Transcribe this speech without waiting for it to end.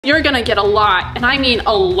You're gonna get a lot, and I mean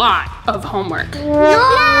a lot, of homework. No!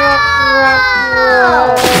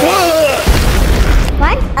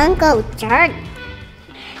 What's Uncle Jerk?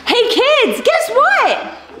 Hey kids, guess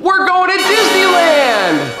what? We're going to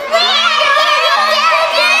Disneyland!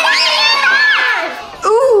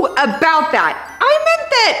 Ooh, about that. I meant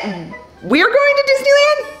that we're going to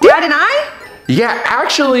Disneyland? Dad and I? Yeah,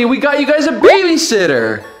 actually, we got you guys a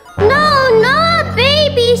babysitter. No, not a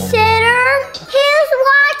babysitter. Who's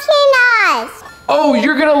watching us? Oh,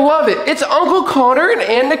 you're gonna love it. It's Uncle Connor and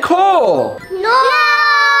Aunt Nicole. No!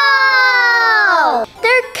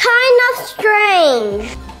 They're kind of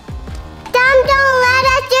strange. Don't let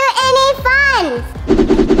us do any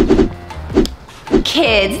fun.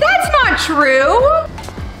 Kids, that's not true.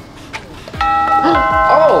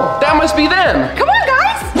 Oh, that must be them. Come on,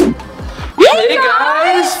 guys. Hey,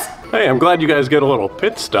 guys. Hey, I'm glad you guys get a little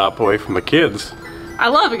pit stop away from the kids. I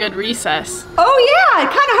love a good recess. Oh yeah,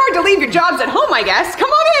 kind of hard to leave your jobs at home, I guess. Come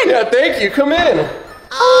on in. Yeah, thank you. Come in.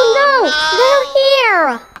 Oh no, they're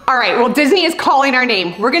here. All right, well, Disney is calling our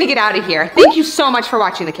name. We're gonna get out of here. Thank you so much for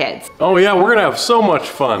watching the kids. Oh yeah, we're gonna have so much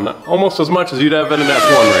fun. Almost as much as you'd have in an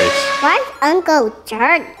F1 race. What's Uncle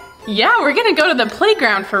Jerk? Yeah, we're gonna go to the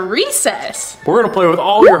playground for recess. We're gonna play with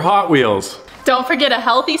all your Hot Wheels. Don't forget a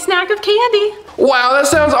healthy snack of candy. Wow, that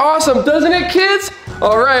sounds awesome, doesn't it, kids?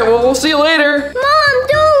 All right, well, we'll see you later. Mom,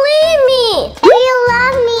 don't leave me. Do you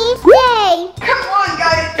love me? Stay. Come on,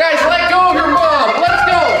 guys. Guys, let go of your mom. Let's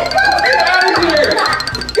go. Get out of here.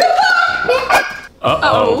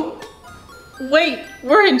 Uh-oh. Wait,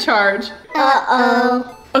 we're in charge.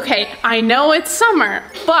 Uh-oh. Okay, I know it's summer,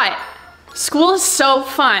 but school is so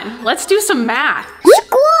fun. Let's do some math.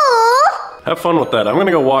 School? Have fun with that. I'm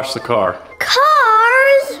gonna go wash the car.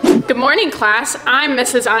 Cars? Good morning, class. I'm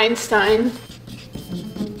Mrs. Einstein.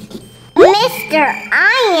 Mr.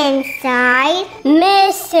 Ironside.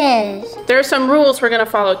 Mrs. There are some rules we're gonna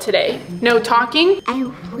follow today. No talking, I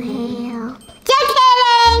will. Just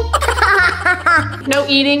kidding. no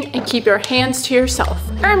eating, and keep your hands to yourself.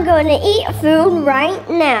 I'm going to eat food right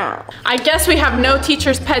now. I guess we have no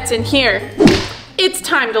teacher's pets in here. It's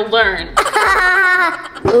time to learn.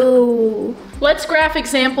 Ooh. Let's graph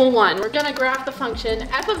example 1. We're gonna graph the function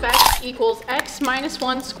f of x equals x minus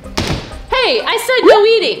 1 squared. Hey, I said no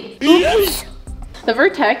eating. Oops. The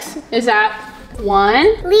vertex is at 1.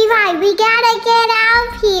 Levi, we gotta get out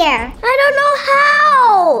of here. I don't know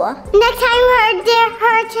how. Next time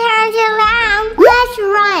her turns around, let's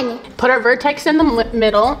run. Put our vertex in the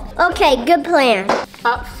middle, Okay, good plan.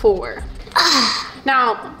 up 4.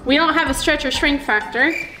 Now, we don't have a stretch or shrink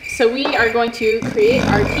factor, so we are going to create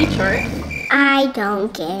our t-chart. I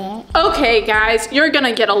don't get it. Okay, guys, you're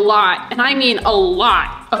gonna get a lot, and I mean a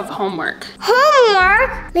lot, of homework.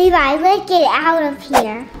 Homework? Levi, let's get out of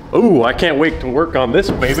here. Ooh, I can't wait to work on this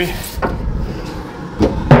baby.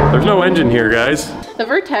 There's no engine here, guys. The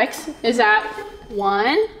vertex is at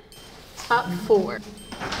 1, up 4.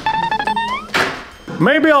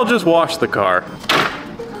 Maybe I'll just wash the car.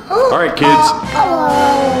 All right, kids.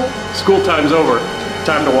 School time's over.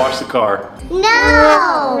 Time to wash the car.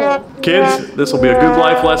 No! Kids, this will be a good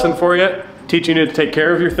life lesson for you, teaching you to take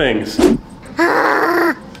care of your things.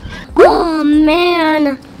 Oh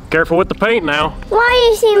man. Careful with the paint now. Why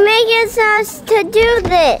is he making us to do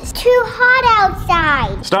this? Too hot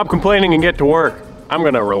outside. Stop complaining and get to work. I'm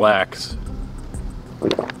gonna relax.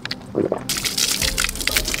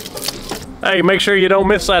 Hey, make sure you don't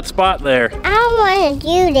miss that spot there. I don't want to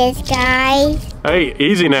do this, guys. Hey,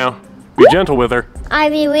 easy now. Be gentle with her.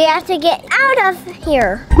 Ivy, we have to get out of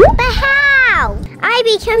here. But how?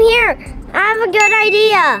 Ivy, come here. I have a good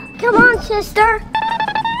idea. Come on, sister.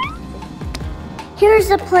 Here's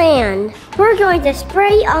the plan. We're going to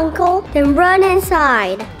spray Uncle, then run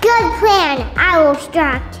inside. Good plan. I will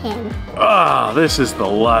distract him. Ah, this is the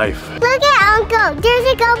life. Look at Uncle. There's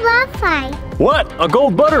a gold butterfly. What? A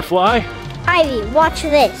gold butterfly? Ivy, watch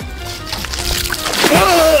this.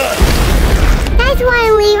 Nice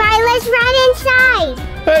one, Levi. Let's run inside.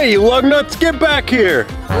 Hey, you lug nuts, get back here.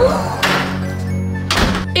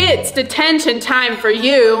 It's detention time for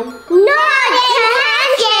you. No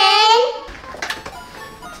detention!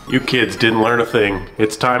 You kids didn't learn a thing.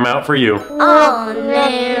 It's time out for you. Oh,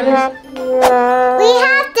 man. We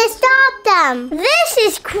have to stop them. This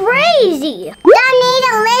is crazy. Don't need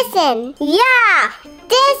to listen. Yeah.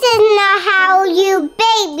 This is not how you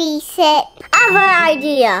babysit. I have an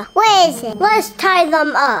idea. What is it? Let's tie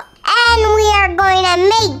them up. And we are going to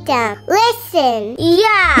make them listen.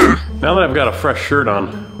 Yeah. Now that I've got a fresh shirt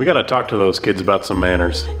on, we gotta talk to those kids about some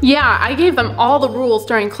manners. Yeah, I gave them all the rules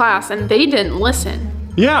during class, and they didn't listen.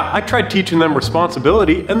 Yeah, I tried teaching them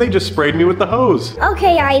responsibility and they just sprayed me with the hose.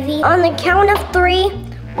 Okay, Ivy. On the count of 3,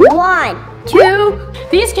 1, 2,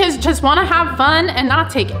 These kids just want to have fun and not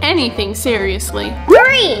take anything seriously.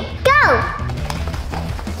 3, go!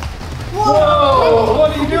 Whoa,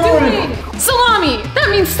 what are you doing? Salami, that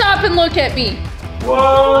means stop and look at me.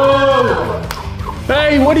 Whoa!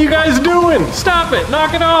 Hey, what are you guys doing? Stop it,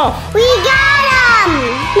 knock it off. We got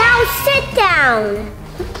him! Now sit down.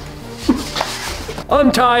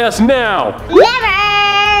 Untie us now.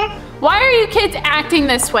 Never! Why are you kids acting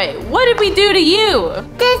this way? What did we do to you?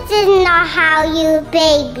 This is not how you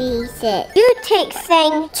babysit. You take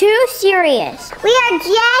things too serious. We are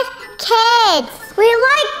just kids. We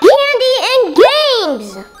like candy and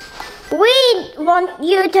games. We want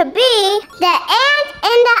you to be the aunt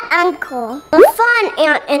and the uncle. The fun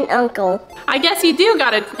aunt and uncle. I guess you do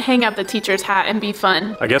gotta hang up the teacher's hat and be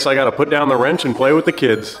fun. I guess I gotta put down the wrench and play with the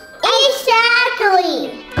kids.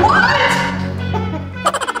 Exactly. What?